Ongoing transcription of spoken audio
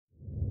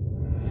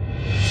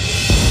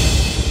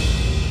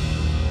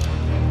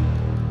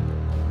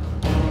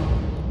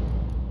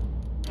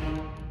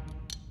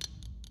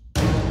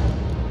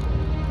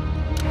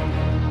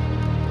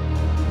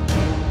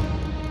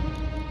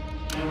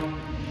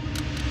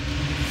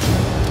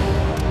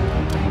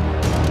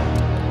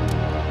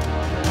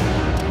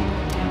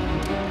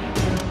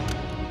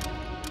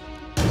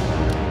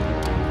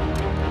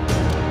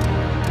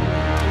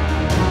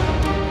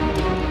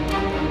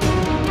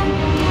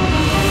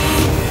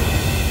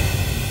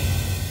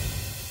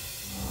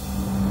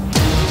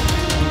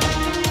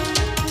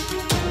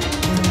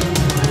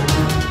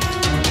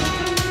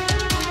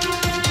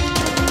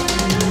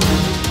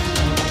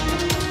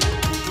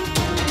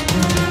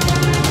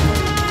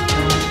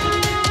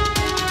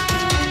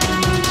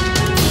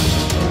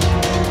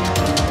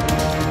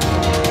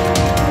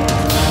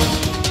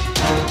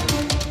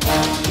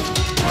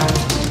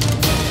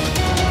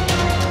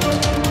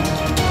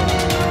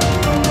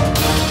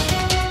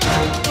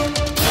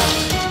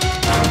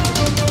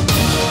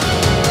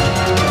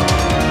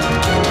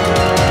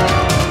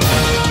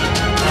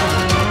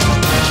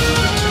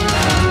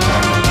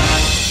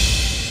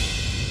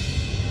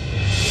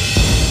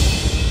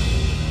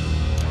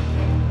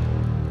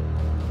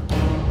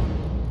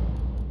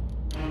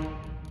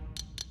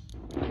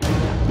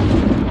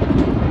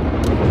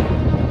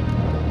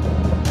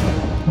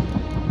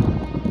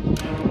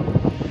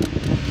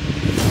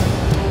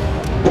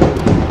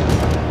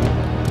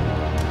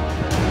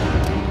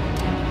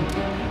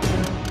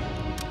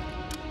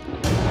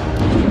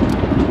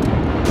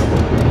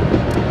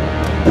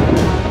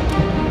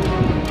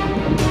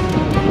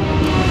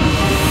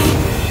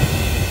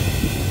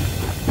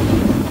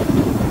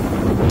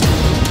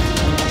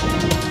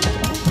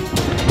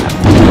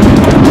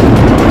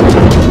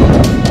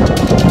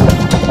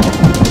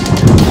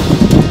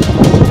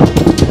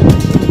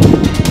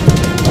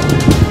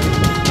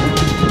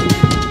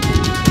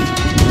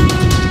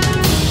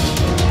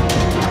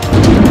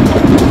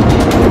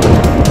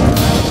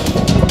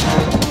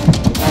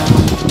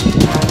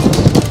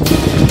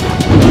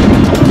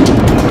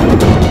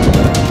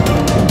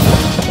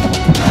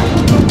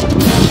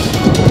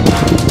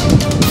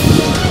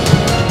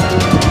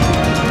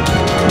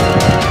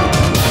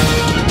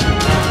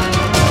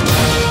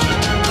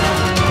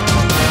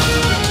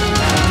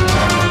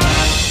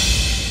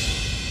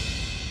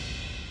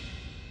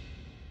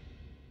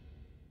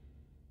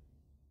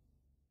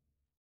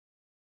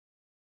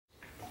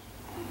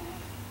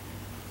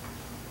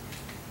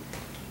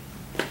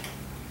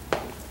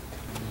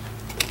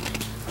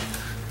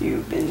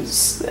You've been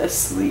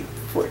asleep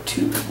for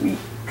 2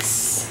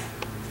 weeks.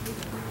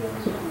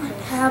 What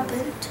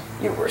happened?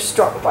 You were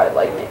struck by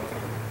lightning.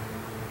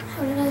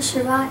 How did I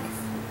survive?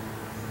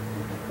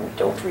 We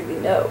don't really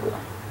know.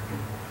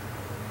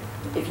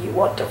 If you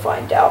want to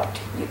find out,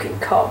 you can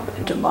come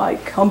into my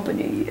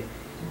company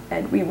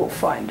and we will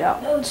find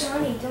out. No,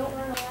 Johnny, don't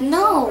run away.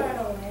 No. Don't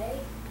run away.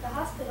 The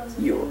hospital's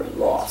a Your friendly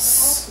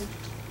loss.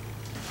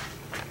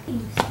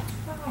 place.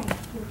 Fine,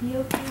 you'll be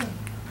okay.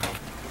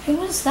 Who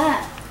was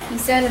that? He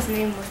said his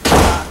name was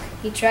Brock.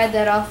 He tried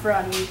that offer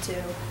on me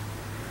too.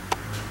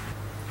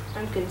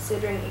 I'm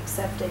considering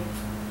accepting.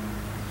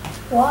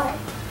 Why?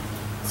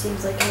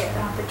 Seems like an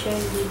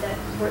opportunity that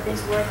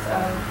is worth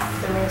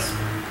the risk.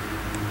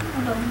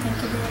 I don't think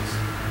it is.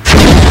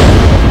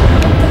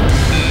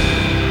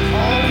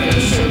 All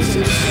patients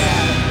and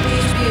staff,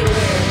 please be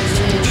aware there's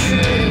an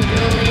intruder in the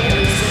building and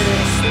there's an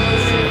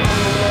explosion on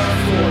the lower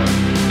floor.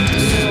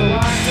 This is a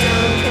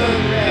lockdown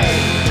code red.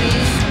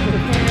 Please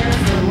prepare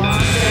for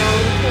lockdown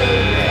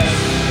code red.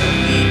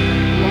 Repeat,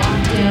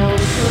 lockdown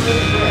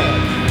code red.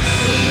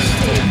 Please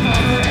take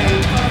cover and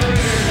cover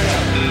your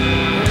head.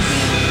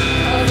 Repeat,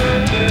 cover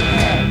your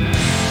head.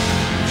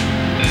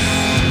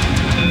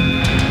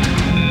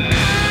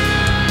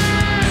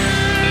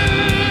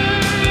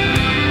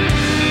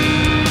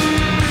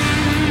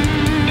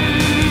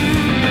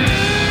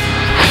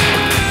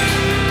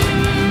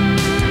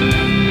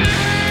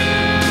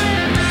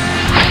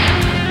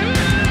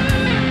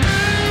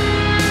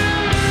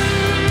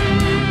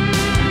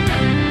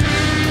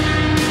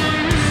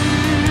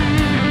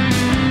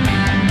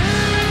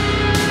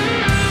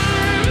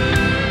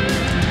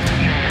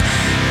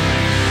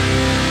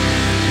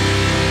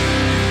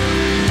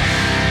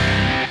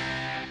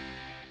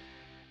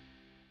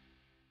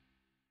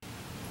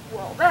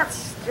 Well,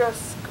 that's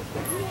just great.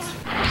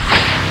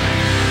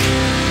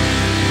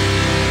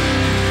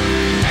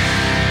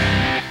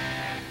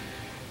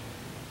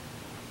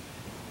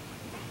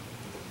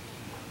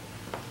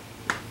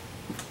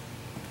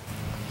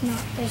 No,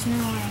 there's no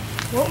way.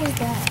 What was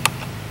that?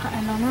 I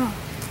don't know.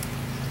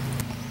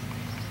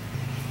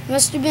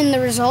 Must have been the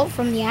result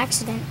from the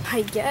accident.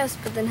 I guess,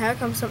 but then how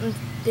come something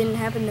didn't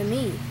happen to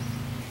me?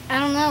 I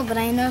don't know, but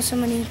I know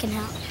someone who can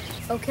help.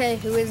 Okay,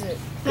 who is it?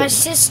 My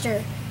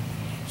sister.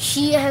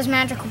 She has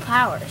magical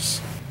powers.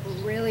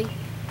 Really?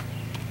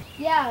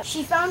 Yeah,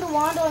 she found a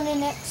wand on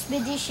an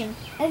expedition,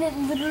 and it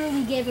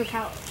literally gave her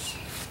powers.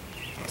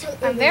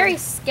 I'm very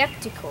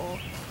skeptical,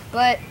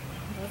 but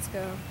let's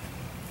go.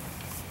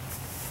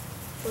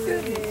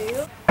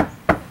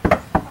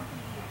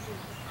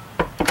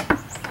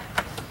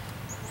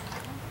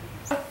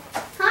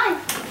 Hi,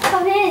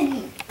 come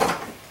in.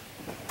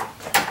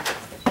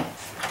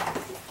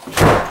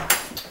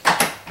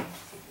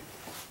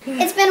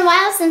 It's been a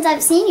while since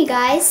I've seen you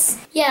guys.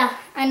 Yeah,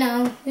 I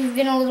know. We've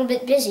been a little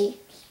bit busy.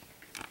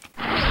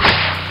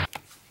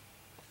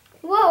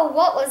 Whoa,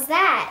 what was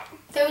that?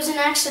 There was an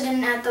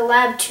accident at the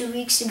lab 2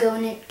 weeks ago,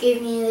 and it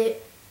gave me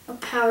the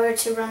power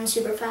to run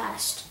super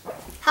fast.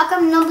 How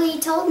come nobody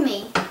told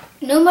me?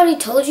 Nobody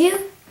told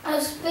you? I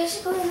was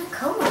basically in a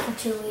coma for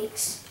 2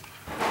 weeks.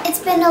 It's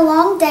been a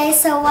long day,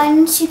 so why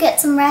don't you get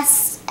some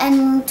rest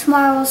and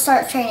tomorrow we'll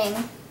start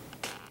training.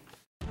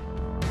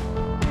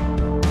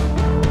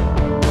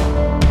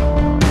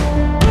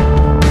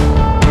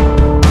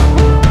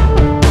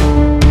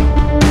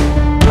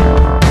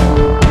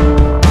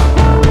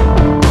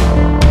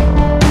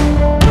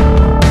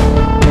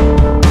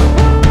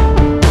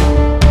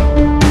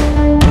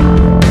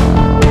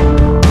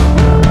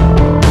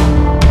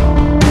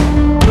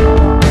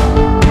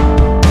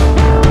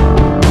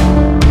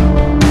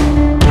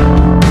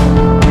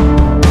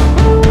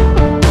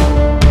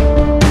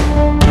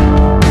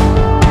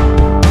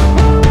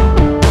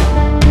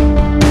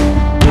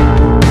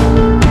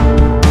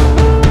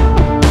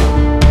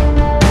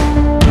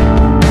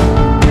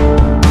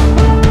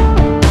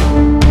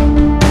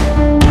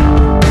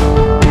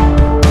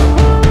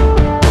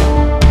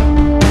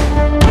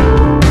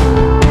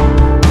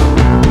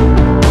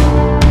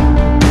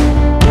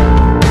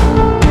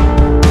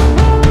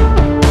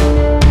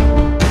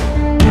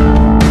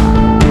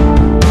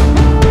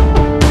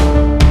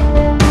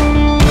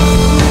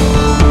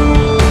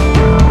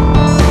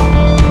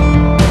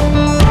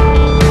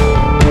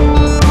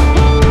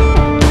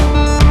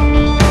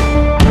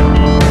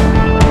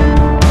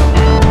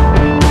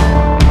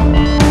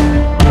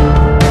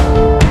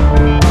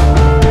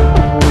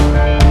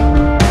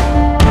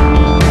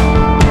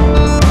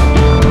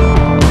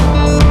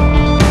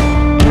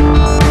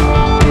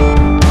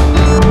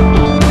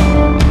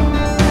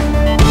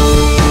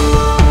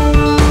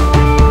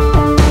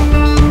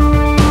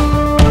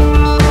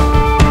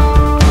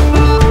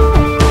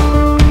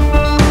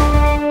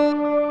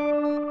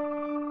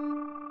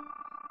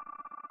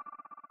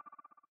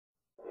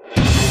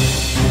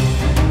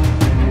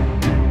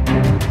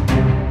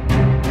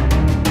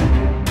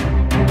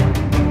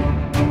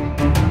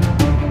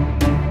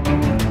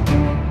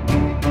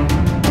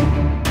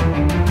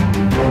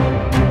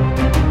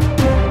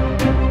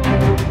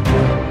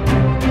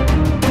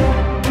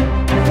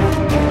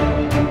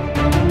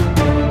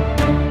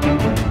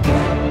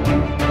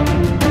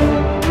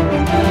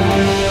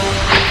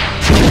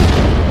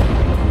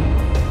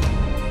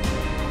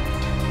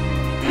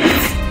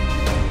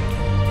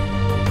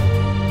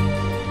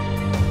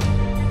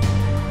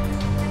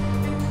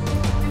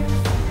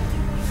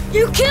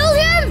 You killed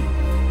him?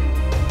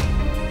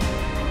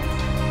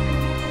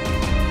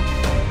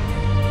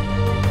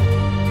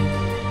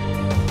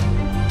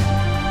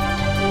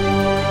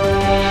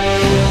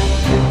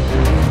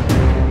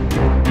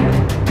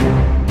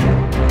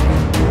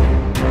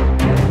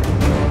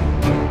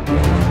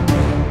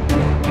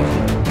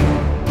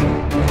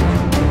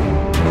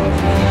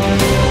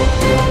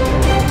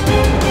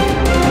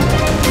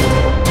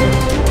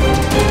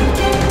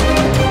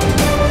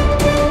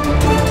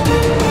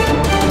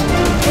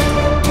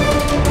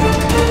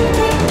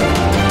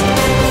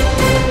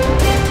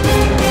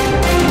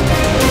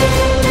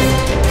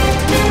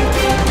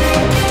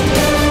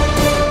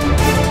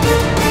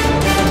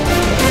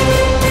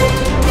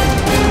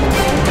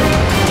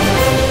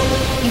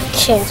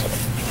 Chance it.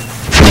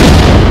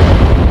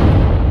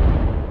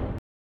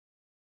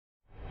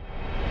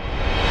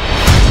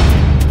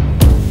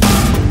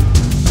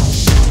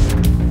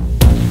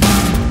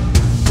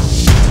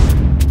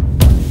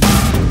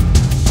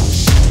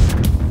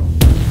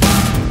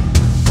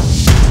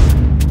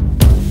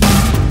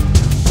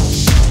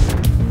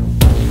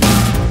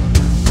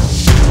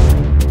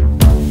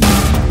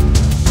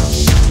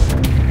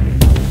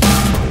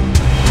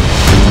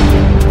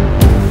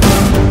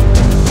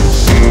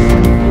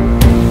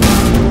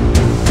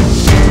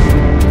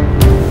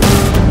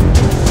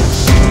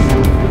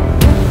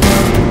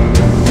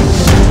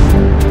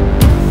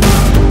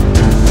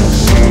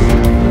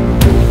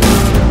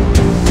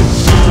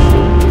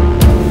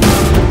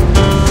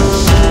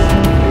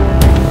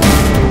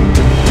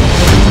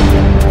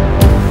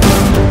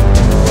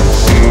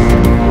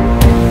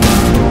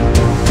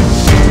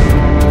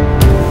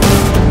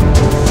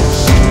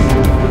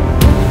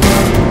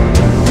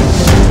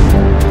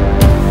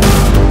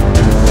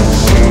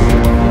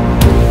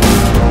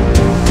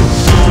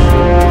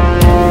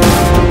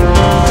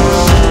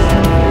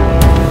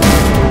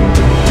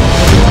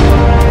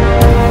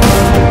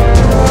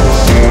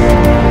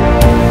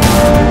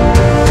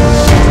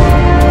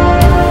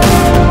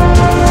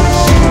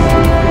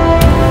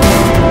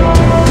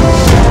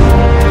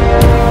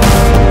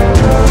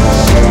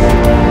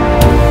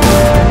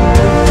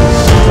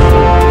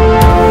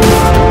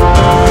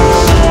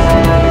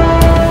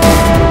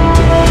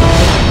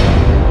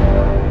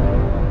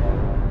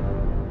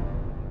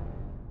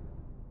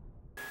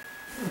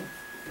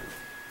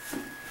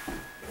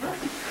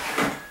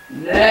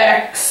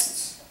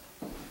 Next!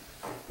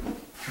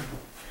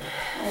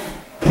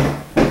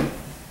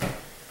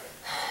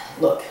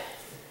 Look,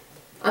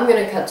 I'm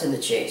gonna cut to the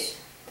chase.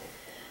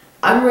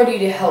 I'm ready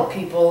to help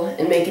people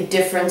and make a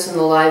difference in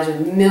the lives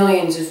of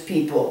millions of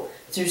people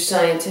through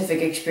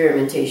scientific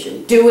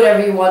experimentation. Do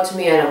whatever you want to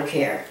me, I don't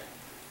care.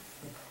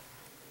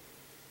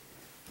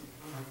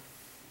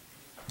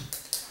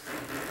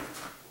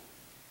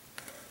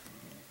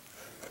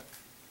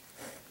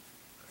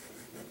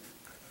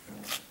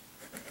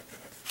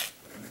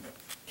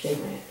 Shake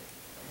my hand.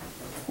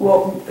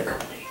 Welcome to the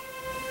company.